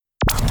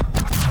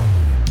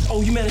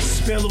you managed to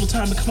spare a little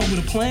time to come up with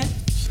a plan?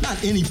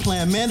 Not any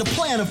plan, man. The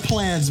plan of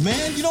plans,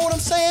 man. You know what I'm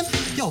saying?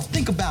 Yo,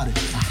 think about it.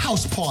 A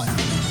house party.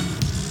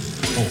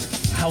 Oh,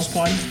 house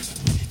party?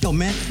 Yo,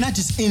 man, not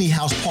just any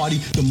house party.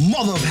 The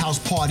mother of house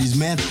parties,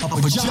 man. A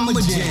pajama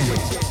jam.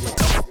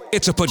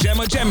 It's a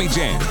Pajama Jammy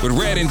Jam with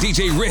Red and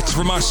DJ Ritz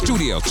from our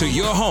studio to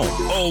your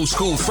home. Old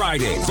School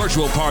Friday.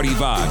 Virtual party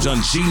vibes on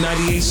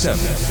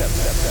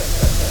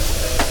G98.7.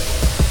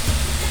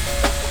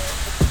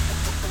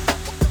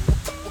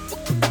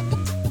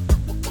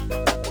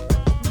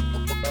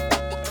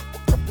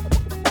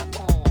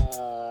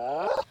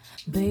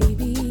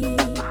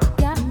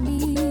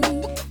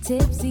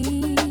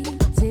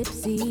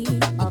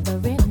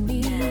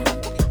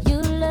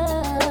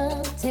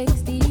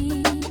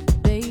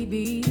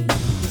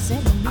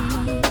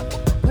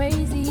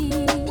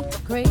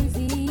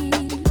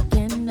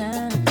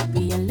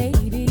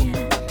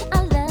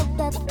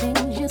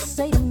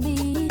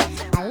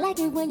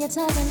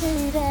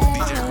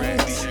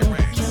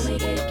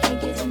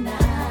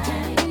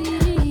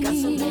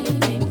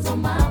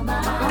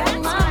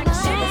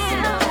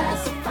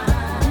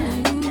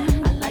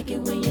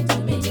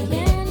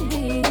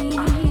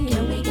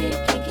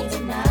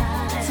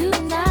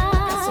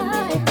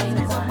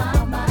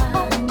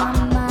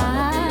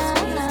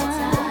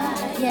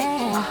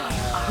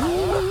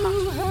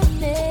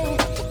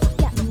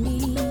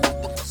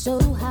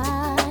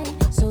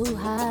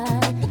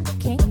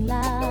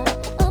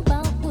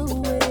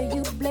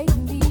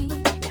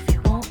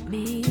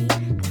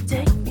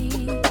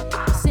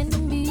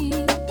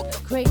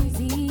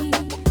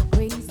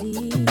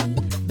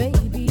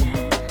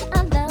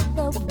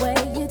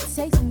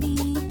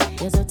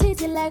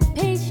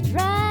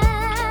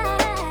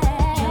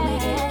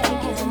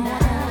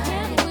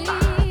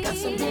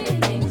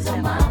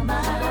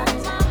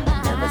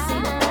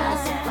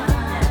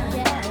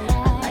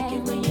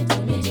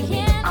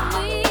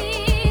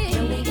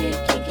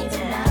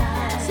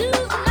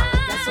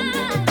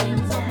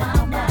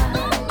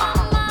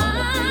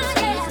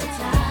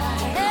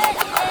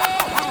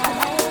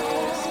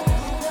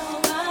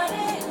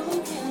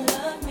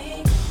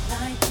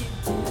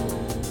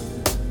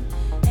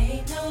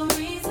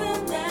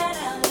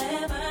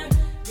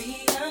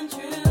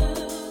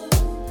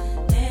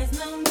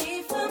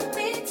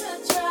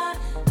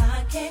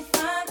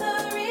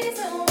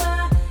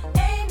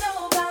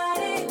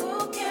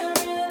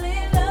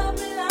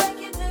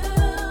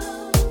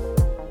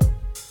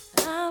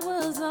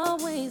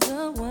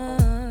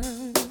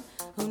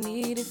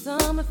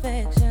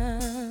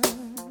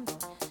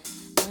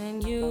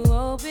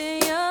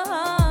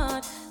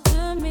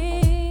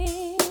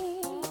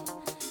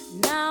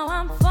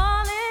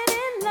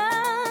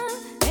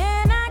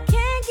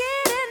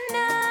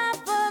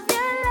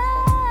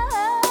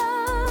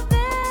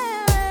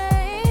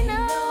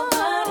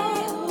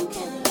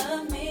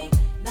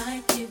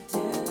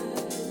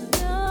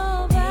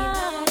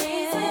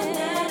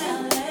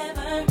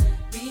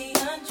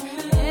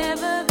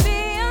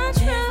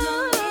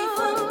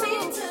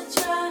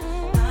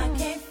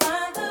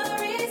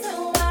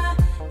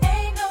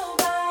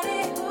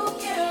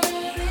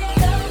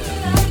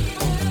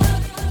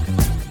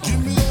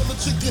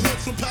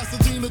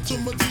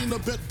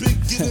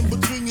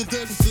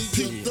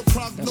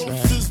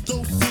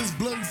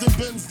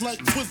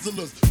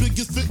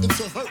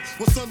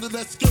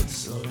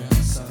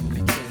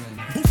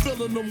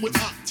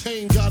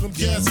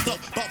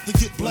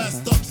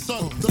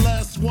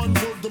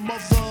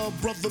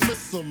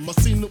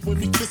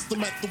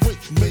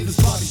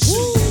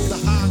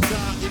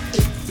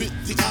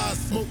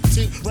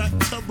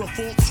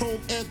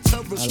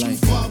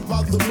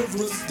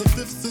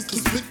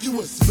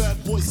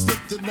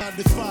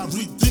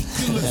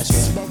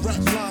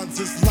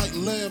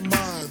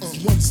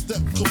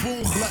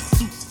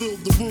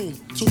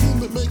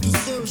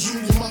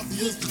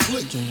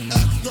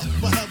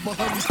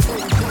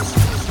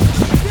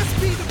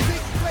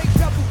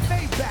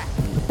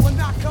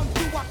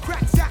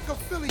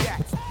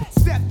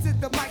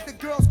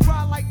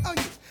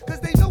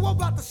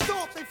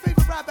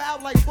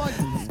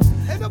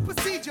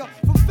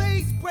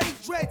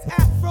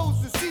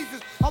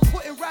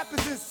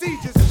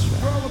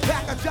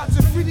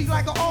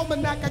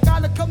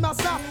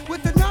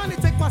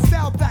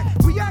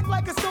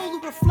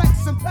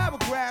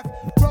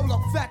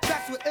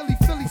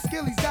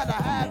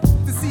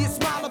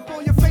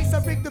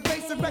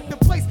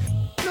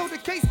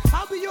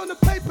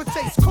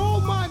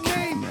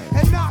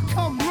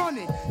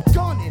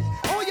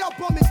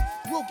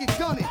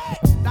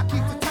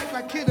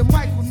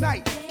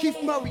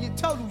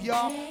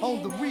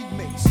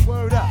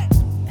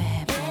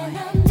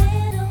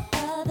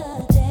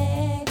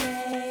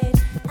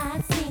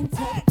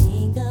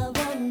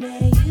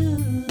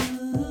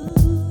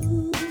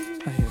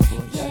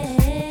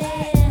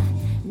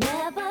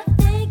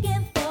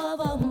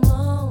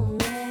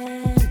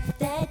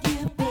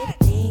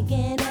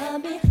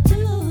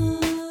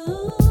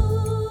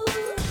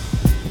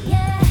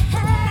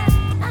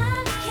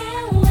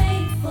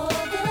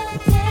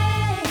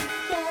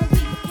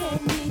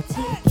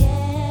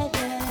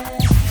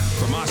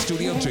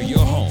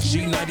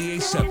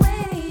 G98.7.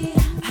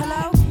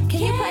 Hello,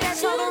 can you play that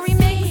song on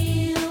remix?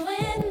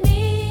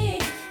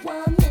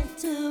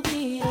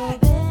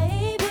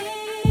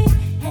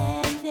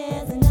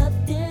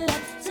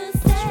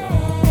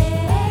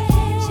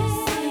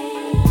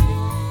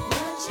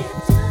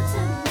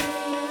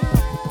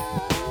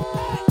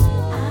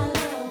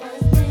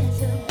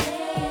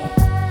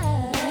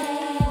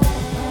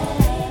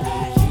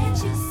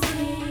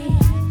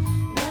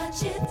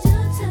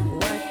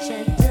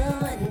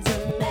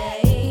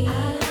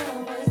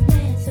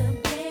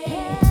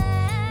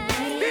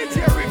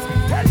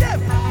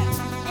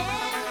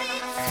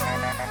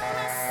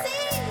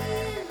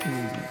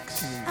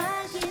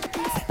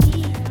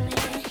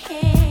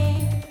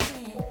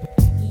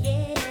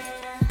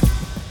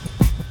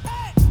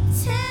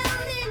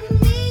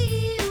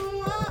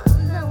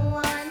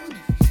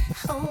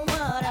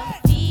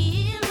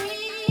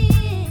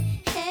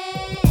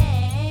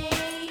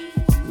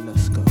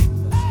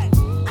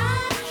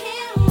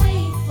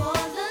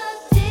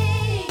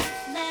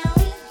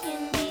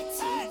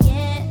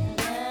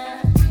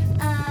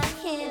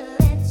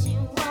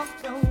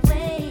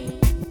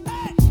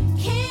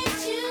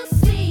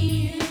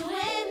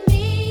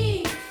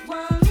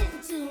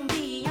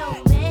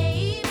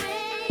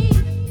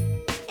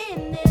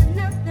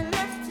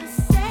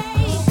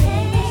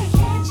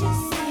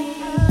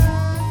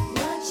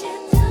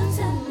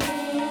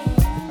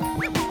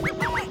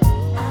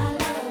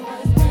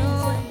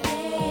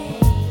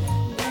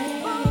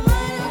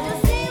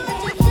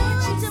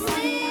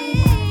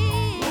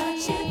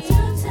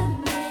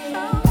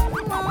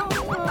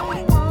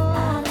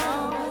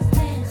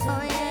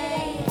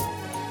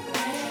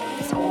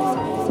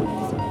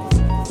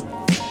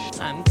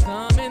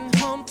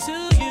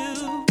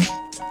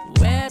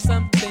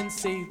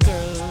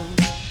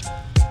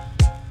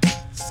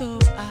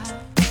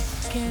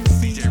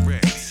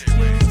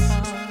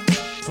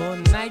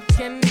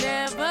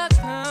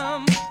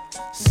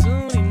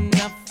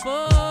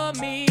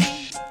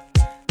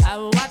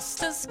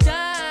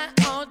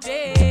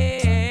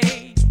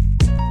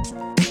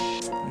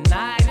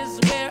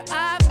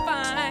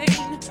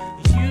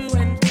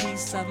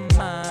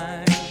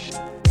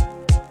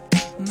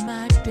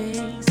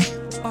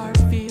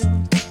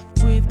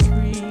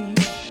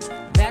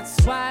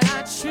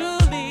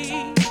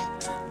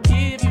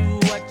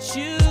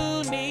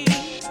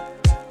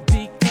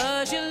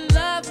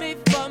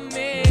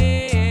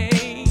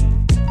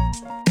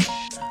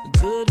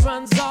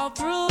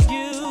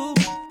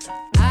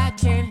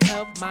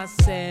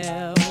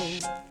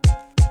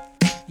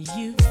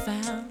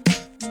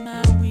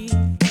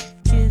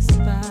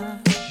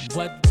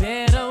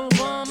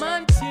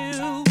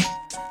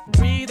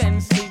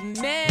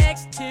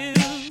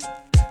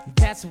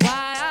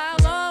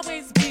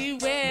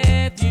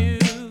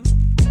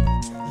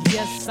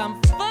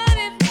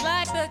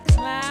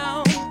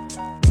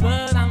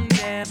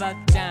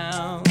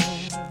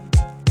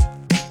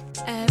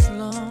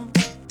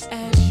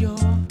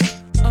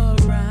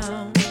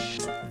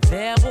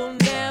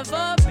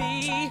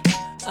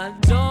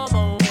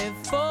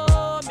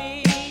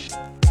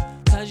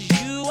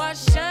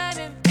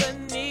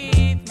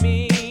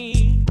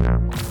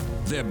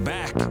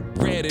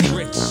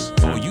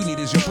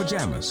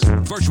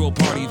 Virtual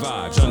party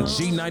vibes on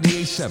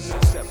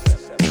G98.7.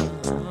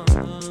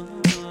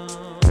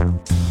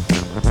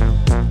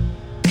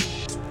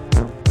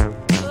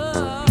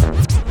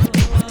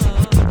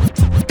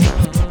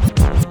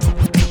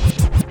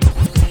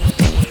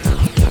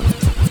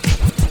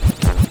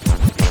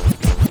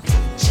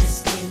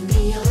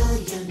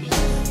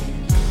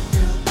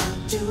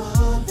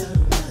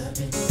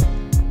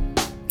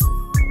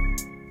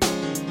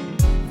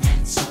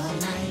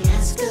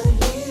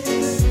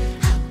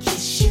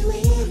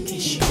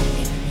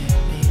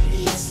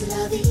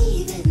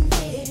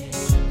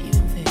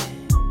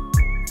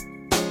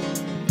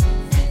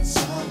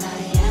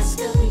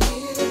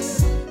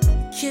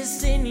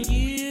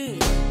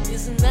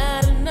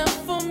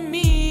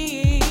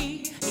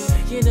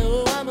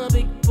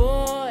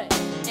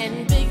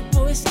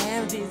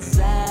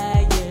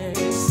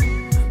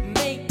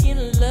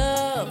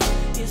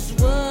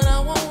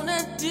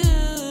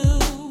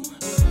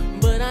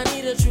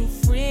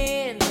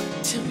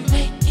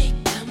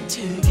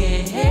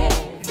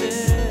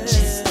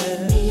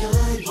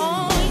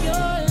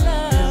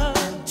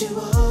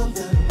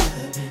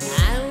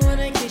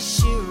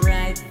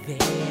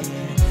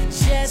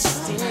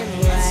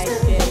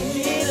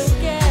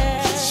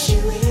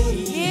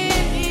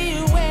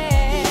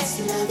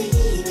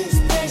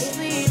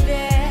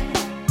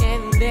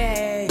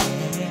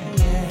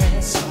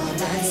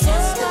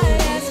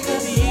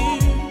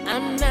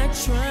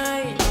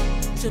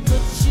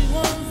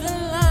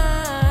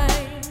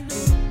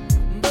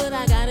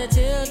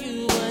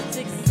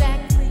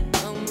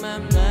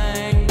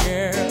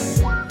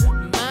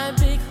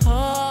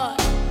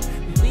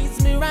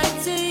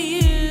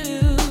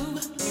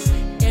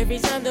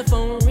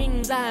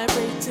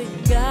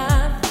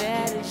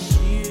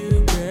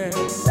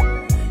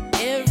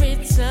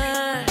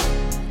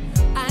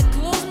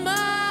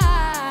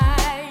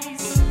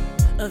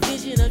 A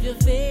vision of your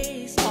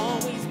face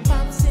always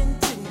pops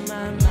into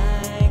my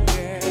mind,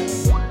 girl.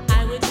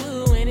 I would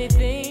do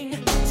anything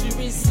to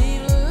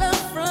receive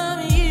love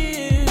from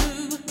you.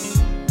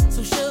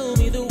 So show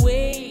me the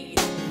way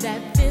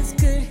that this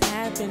could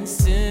happen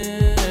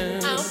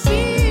soon. I'll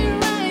be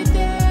right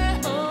there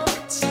all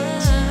the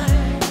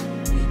time.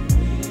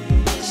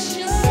 It's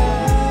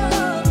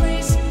your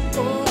place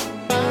or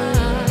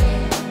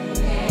mine.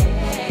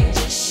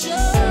 Just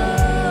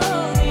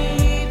show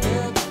me the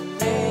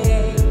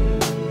place.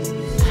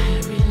 I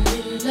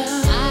really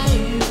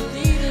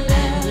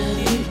love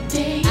you,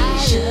 Deja. I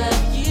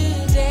love you,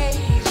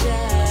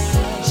 Deja.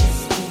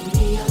 Just give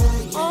me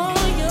all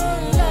your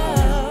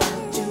love.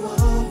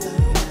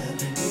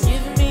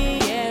 Give me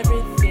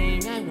everything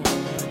I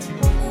want.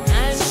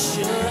 I'm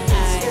sure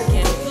I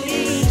can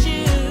please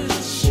you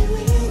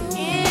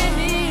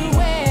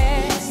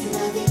anywhere.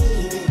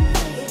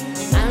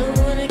 I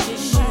wanna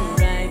kiss you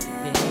right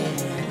there,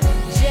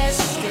 just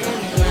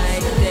stand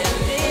right there,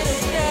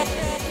 little girl.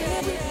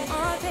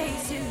 All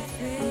days to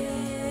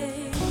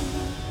free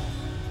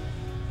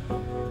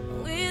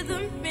with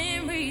the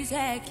memories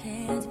that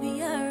can't be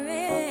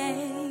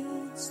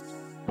erased.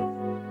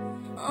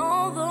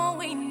 Although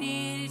we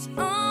need each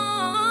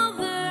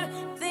other,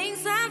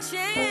 things have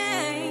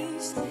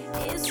changed.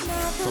 It's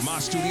not the From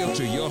our studio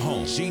to your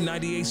home,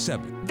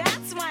 G98.7.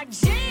 That's my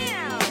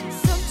jam.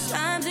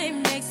 Sometimes it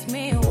makes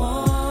me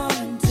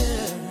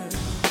wonder,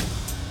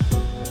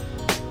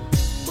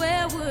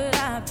 where would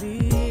I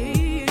be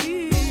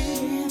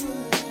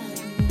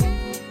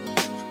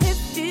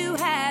if you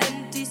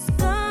hadn't discovered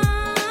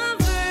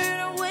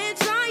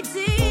which I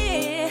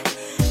did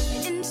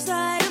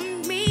inside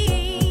of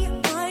me?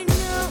 I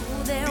know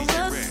there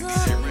was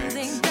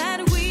something that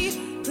we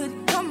could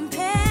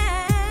compare.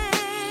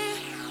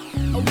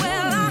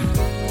 Well, I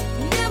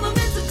never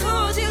meant to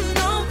cause you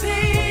no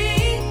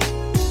pain.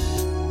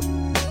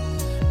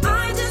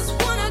 I just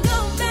wanna go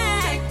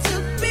back to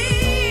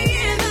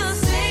being the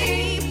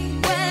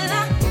same. Well,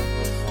 I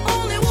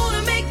only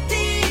wanna make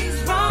things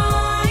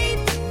right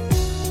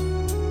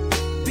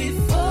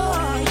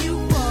before you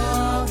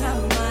walk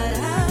out my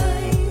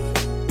life.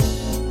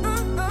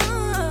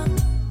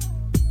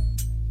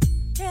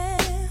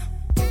 Yeah.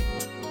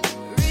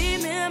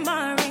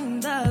 Remembering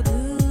the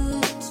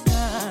good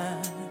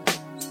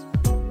times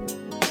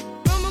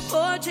from a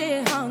porch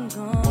in Hong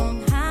Kong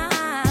high.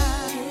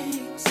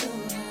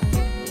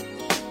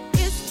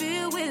 It's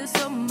filled with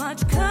so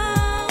much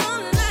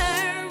color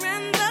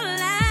and the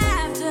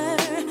laughter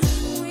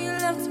we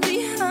left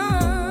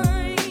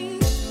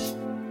behind.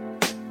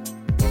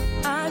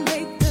 I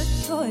made the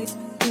choice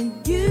when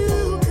you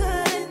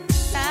couldn't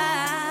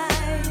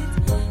decide.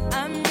 I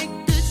made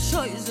the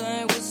choice,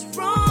 I was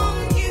wrong,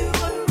 you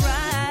were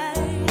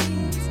right.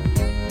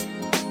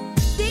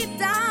 Deep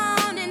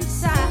down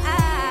inside,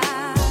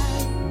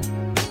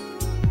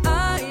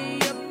 I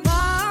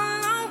apologize.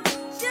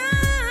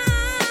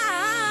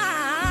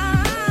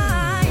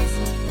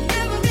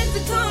 Never meant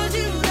to cause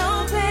you no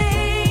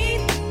pain.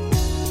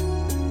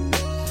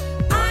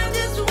 I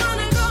just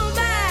wanna go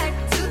back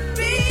to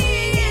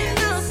being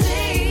the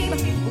same.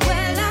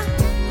 Well, I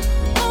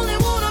only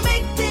wanna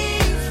make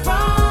things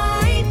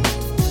right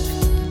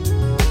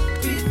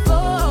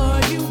before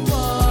you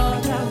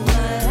walk out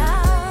my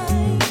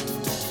life.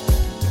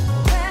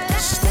 Well,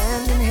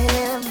 Standing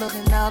here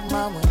looking out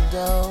my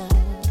window.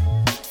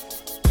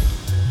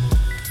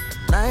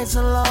 Nights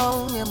are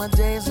long and my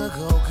days are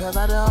cold 'cause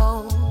I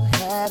don't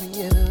have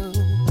you.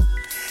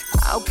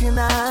 How can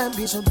I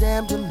be so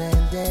damn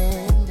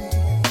demanding?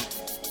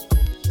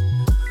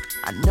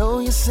 I know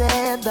you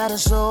said that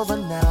it's over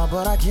now,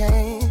 but I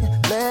can't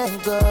let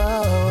go.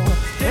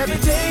 Every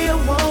day I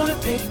wanna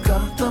pick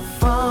up the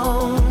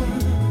phone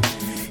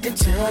and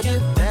tell you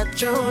that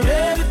you're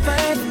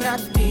everything I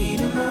need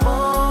and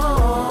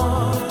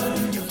more.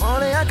 If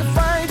only I could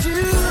find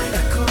you.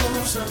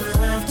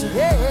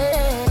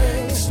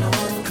 Yeah. Snow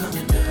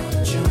coming down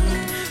in June,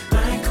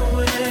 like a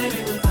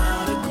wedding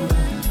without a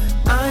groom.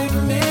 I'm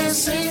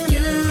missing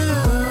you,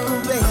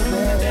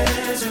 baby.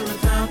 Desert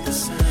without the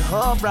sun.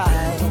 All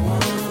right.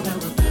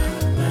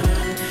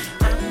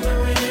 I'm the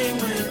ring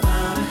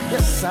without a hand.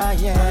 Yes, I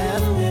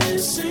am.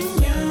 Missing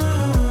you.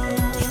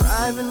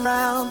 Driving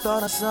round,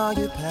 thought I saw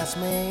you pass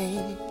me.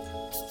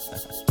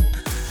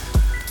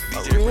 My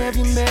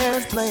rearview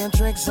mirror's playing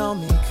tricks on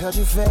me 'cause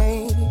you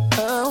fade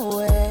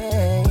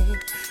away.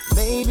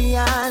 Maybe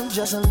I'm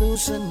just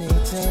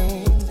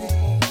hallucinating,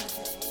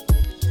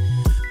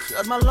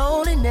 'cause my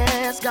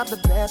loneliness got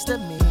the best of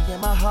me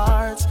and my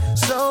heart's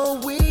so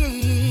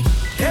weak.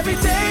 Every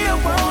day I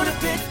wanna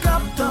pick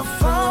up the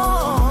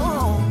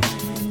phone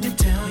and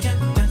tell you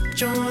that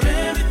you're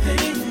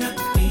everything I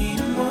need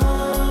and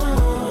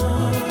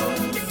more.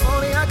 If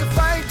only I could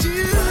find you.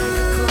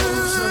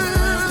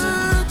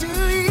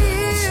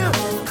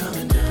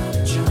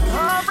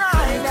 All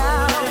right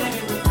now.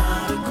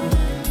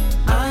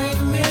 I'm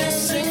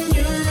missing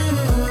you.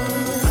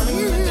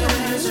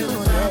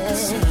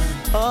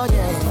 Oh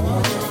yeah.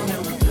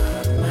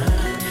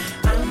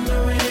 I'm the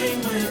ring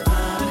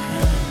without a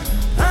hand.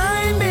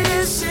 I'm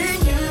missing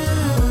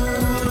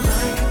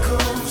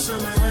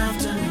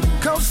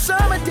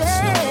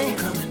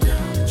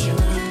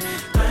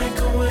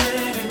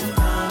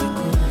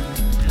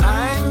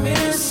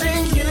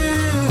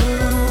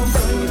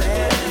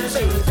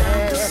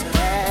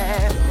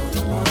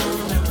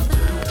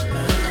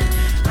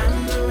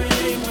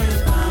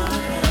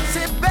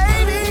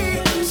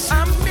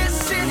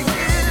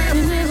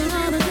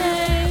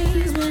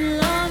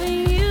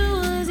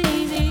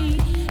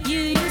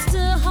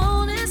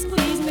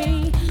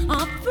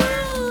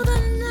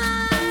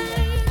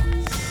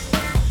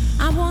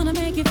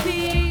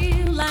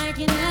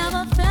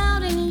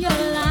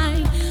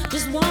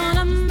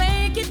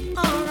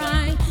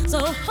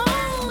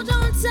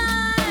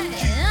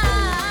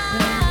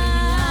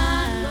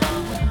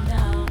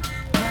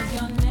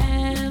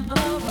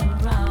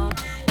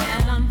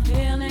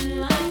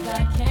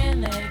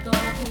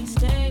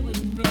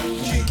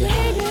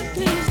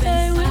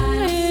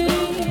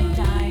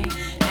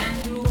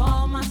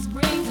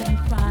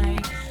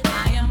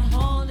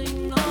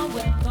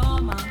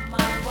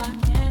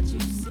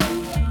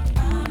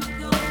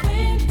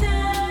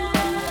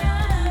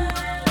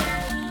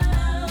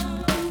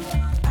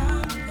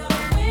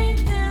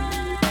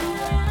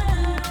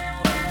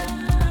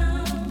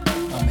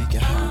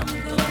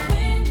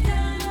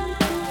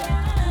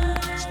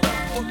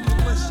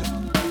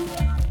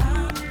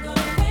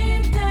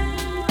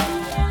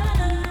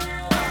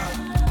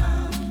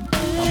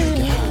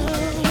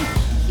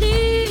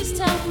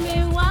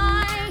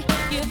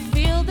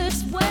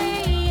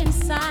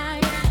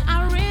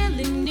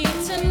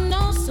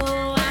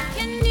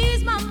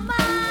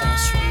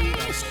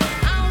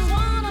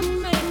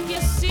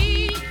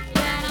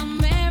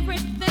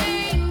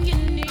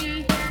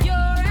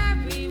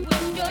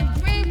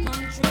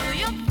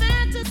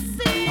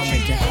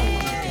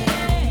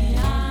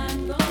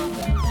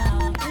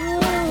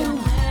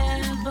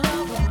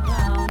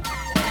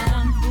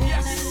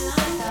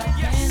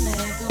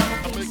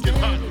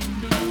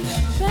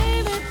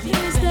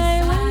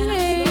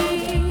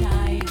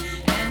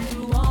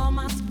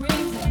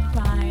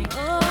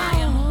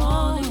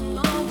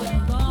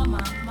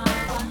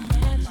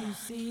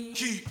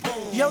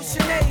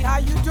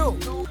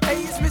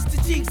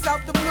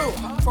out the blue.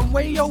 From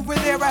way over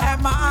there, I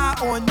had my eye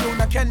on you.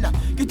 Now can I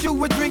get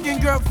you a drinking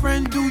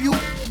girlfriend? Do you?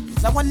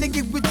 I wanna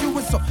get with you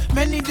in so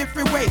many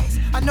different ways.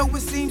 I know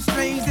it seems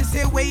strange, this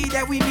here way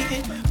that we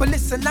meeting, but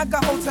listen, I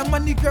got whole time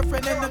money,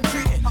 girlfriend, and I'm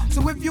treating.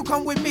 So if you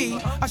come with me,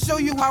 I'll show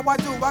you how I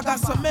do. I got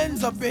some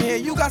ends up in here,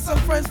 you got some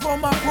friends for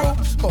my crew.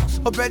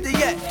 Or better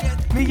yet,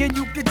 me and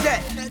you could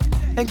jet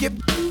and get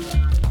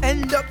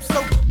end up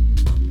so.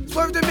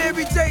 Swerve the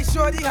Mary J,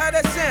 shorty, how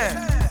that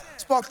sound?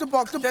 Spark the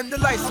then the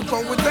lights are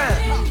going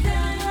down.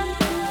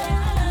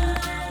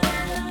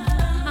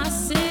 I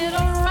sit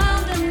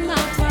around and I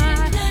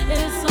cry.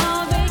 It's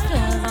all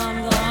because I'm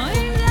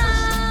going down.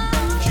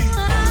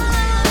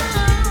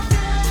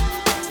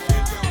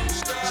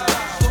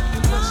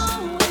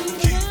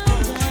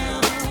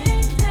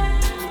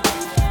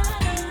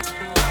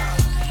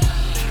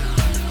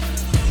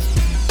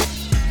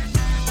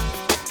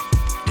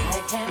 I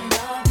can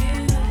love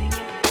you.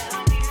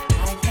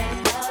 I can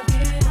love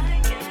you.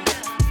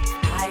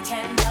 I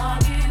can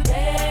love you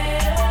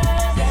better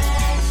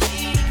than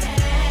she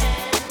can.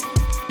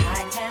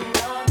 I can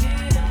love you.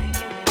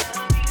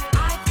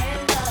 I can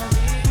love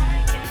you.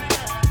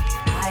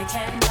 I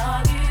can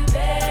love you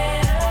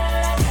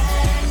better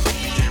than she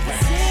can.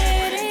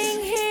 Sitting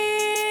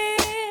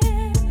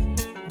here,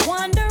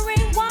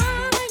 wondering why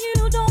you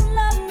don't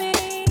love me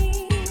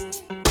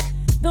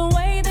the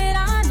way that I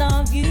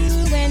love you,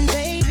 and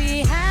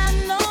baby, have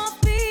no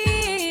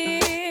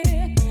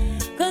fear,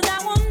 'cause I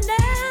will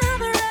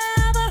never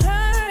ever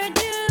hurt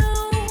you,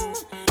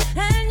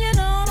 and you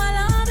know my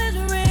love is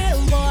real,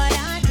 boy.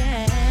 I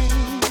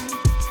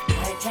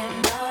can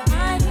love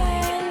you.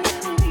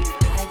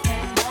 I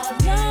can love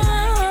you.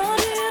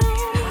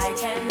 I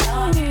can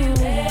love you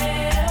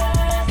better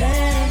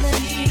than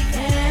she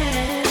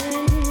can.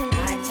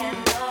 I can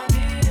love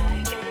you.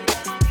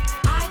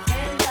 I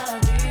can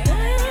love you.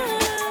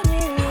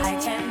 I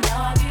can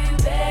love you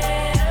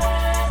better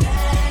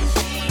than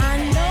she can. I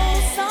know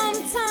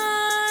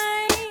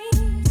sometimes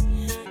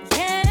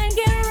can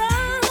get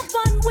rough,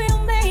 but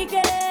we'll make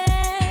it.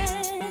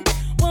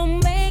 We'll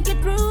make it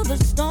through the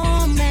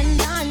storm,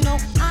 and I know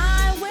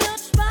I will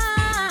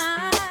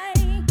try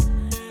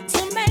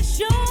to make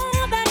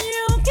sure that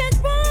you can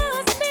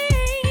trust me.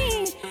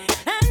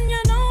 And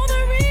you know the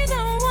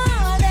reason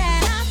why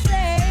that I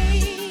say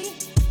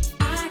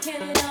I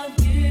can love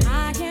you. I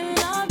can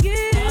love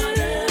you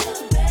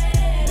better.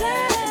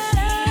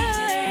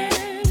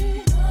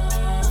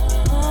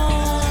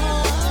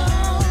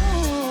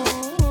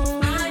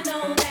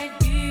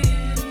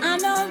 I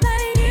know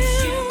that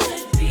you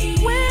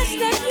wish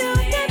that you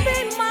could be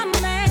my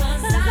man,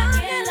 'cause I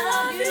can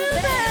love you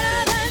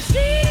better than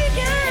she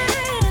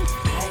can.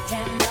 I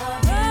can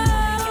love you.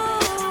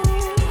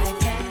 I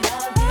can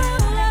love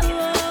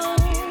you.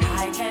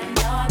 I can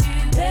love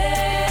you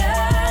better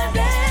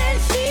than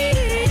she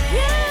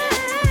can.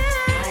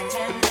 I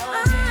can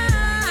love you.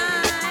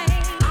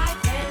 I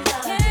can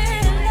love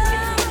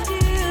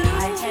you.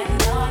 I can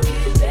love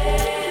you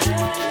better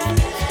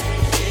than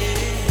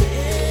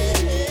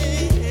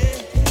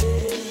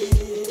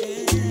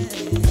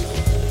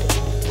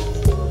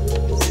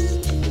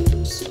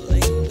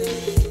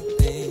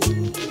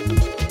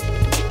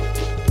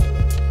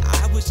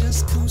I was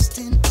just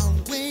coasting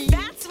away.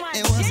 That's my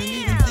and wasn't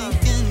even jam.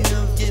 thinking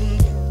of getting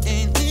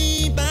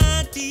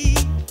anybody.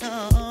 No,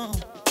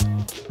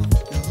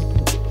 no.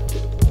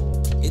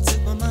 It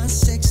took my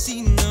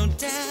sexy, no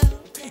doubt,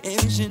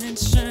 Asian and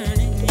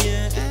churning,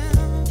 yeah.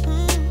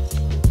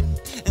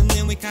 And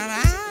then we caught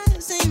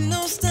eyes, ain't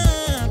no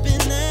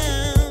stopping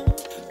now.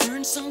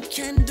 Burn some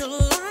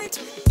candlelight,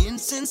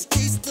 incense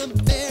taste the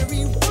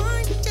berry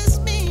wine,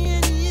 just me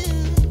and you.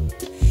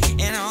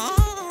 And all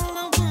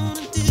I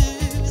wanna do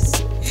is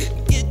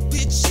get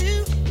with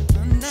you.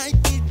 A night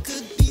it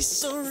could be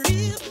so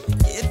real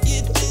if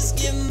you just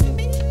give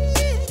me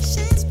a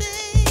chance,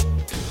 babe.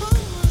 Oh,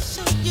 I'll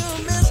show you a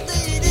best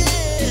lady.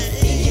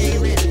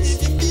 If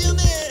you feel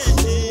me,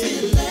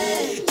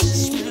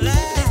 just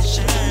relax,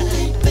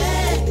 lay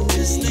back,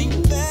 just think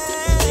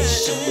back.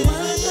 Show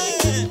my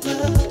like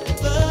love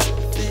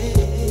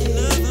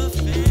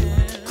affair.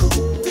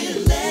 Cool,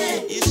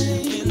 relax, if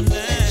you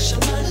relax. Show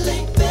my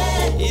lay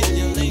back, if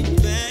you lay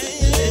back.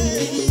 Let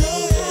me know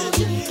how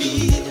you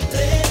feel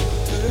it.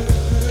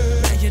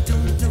 Now you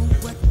don't know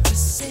what to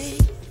say.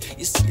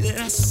 You see that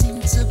I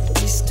seem to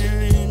be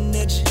staring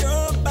at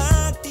your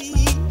body.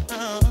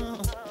 Oh,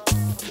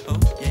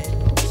 oh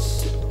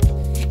yes.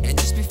 And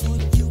just before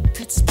you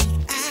could speak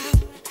out,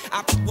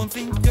 I put one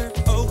finger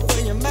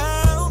over your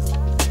mouth.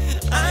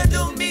 I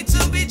don't mean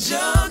to be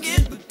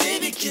joking, but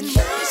baby, can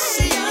I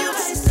see you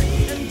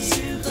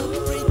until the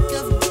break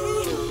of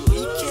day?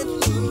 We can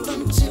leave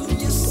until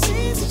you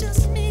say it's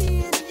just me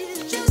and you,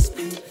 just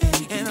me.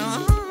 And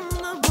all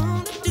I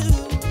wanna do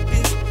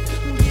is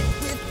get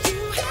with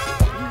you.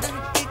 And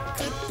it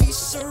could be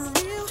so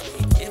real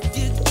if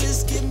you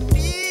just give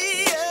me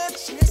a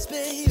chance,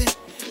 baby.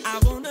 I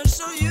wanna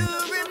show you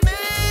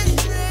remaining.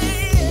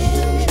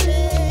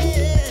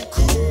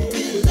 Cool,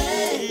 relax.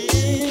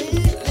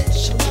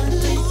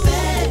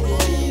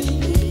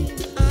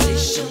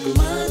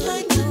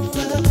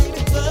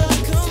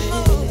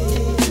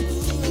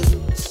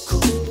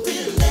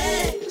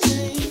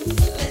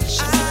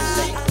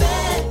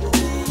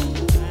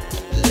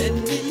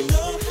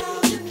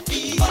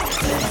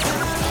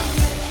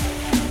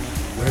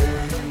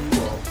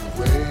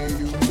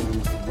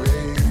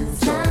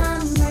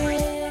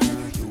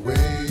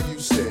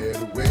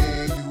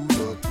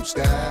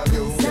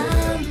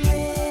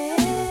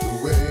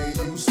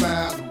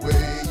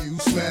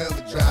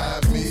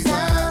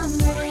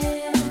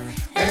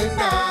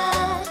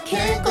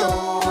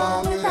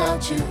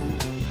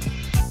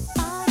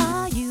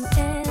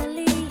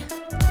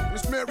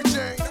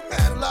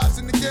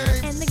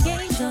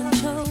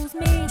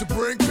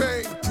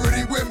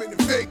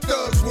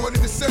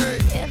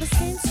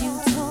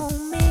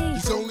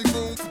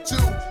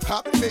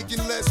 I've been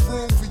making less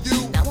room for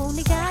you. Now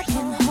only God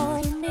can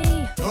hold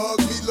me. Hug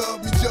me,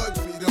 love me, judge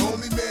me. The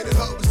only man that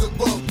hovers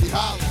above me.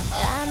 Holla.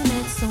 I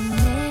met so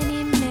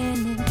many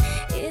men,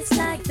 and it's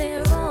like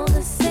they're all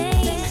the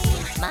same.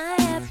 My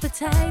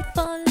appetite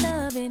for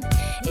loving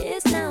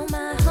is now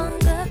my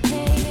hunger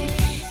pain.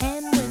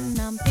 And when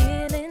I'm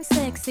feeling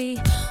sexy,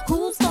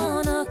 who's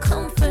gonna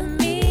comfort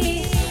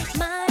me?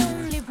 My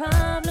only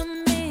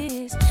problem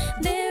is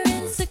their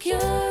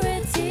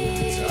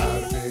insecurity.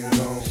 Tired of being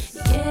alone.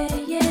 Yeah,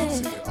 yeah.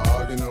 Sick of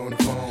arguing on the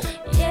phone.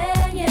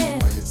 Yeah, yeah.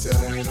 Why you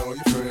telling all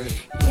your friends?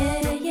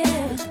 Yeah,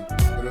 yeah.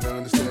 You don't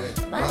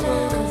understand. My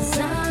love is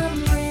I'm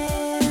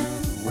real.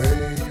 The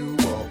way you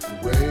walk, the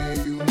way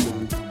you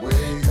move, the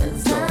way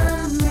you talk,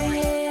 I'm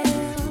real.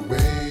 the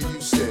way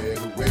you stare,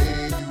 the way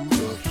you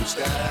look, your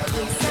style,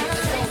 your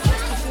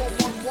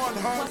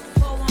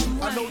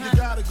I know you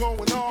got it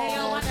going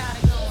on.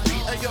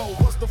 Hey yo,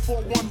 what's the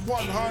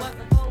 411, huh?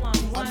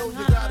 I know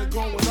you got it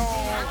going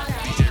on.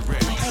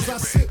 As I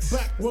sit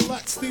back,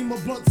 relax, steam a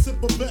blunt,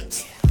 sip a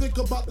Bex. Think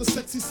about the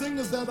sexy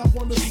singers that I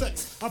wanna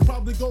sex. I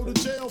probably go to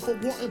jail for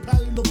wanting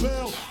Patti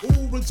LaBelle.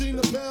 Ooh,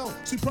 Regina Belle,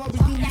 she probably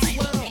do me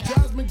swell.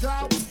 Jasmine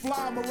Guy was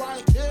fly,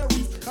 Mariah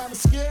Carey's kinda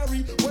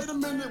scary. Wait a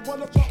minute,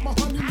 what about my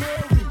honey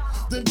Mary?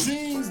 The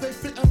jeans, they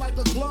fitting like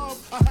a glove.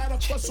 I had a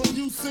crush on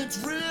you since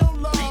real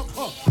love.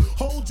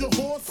 Hold your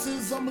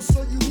horses, I'ma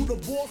show you who the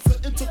boss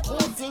of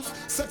intercourses.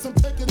 Sex, I'm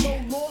taking no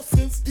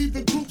losses.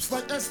 Even groups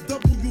like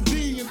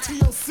SWV and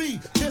TLC.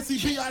 Can't see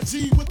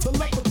B.I.G. with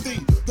telepathy.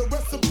 The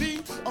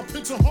recipe, a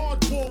picture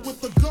hardcore with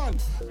the gun.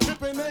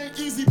 Pippin' ain't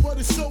easy, but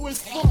it sure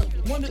is fun.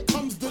 When it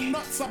comes to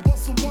nuts, I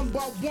bust them one by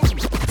one.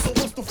 So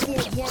what's the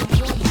 411?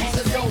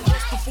 Hey yo,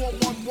 what's the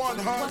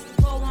 411, huh?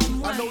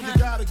 I know you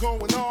got it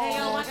going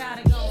on.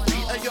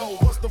 Hey yo,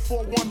 what's the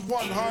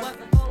 411, huh?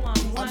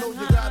 I know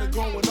you got it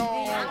going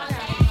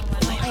on.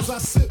 As I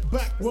sit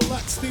back,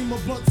 relax, steam a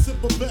blunt,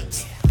 sip a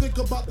Bex. Think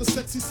about the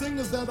sexy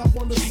singers that I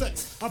wanna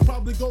sex. I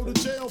probably go to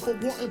jail for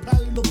wanting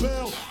Patti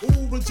LaBelle.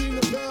 Ooh,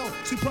 Regina Belle,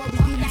 she probably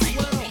do me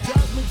swell.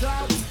 Jasmine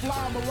Guy was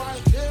fly,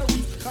 Mariah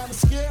Carey, kinda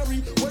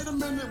scary. Wait a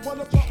minute, what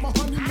about my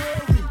honey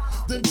Mary?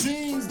 The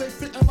jeans, they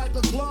fitting like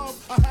a glove.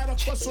 I had a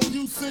crush on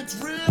you since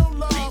real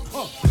love.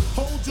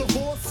 Hold your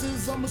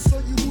horses, I'ma show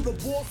you who the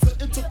boss of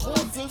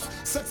intercourses.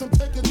 Sex, I'm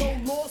taking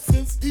no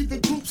losses.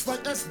 Even groups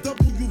like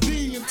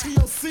SWV and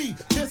TLC.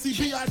 Can't see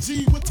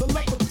B.I.G. with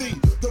telepathy.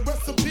 The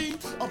recipe,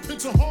 a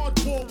picture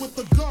hardcore with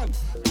a gun.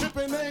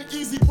 Pippin' ain't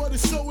easy, but it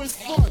sure is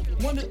fun.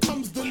 When it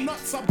comes to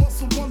nuts, I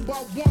bust them one by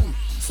one.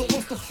 So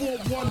what's the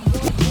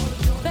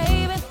 411?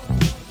 Baby,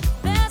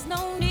 there's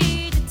no need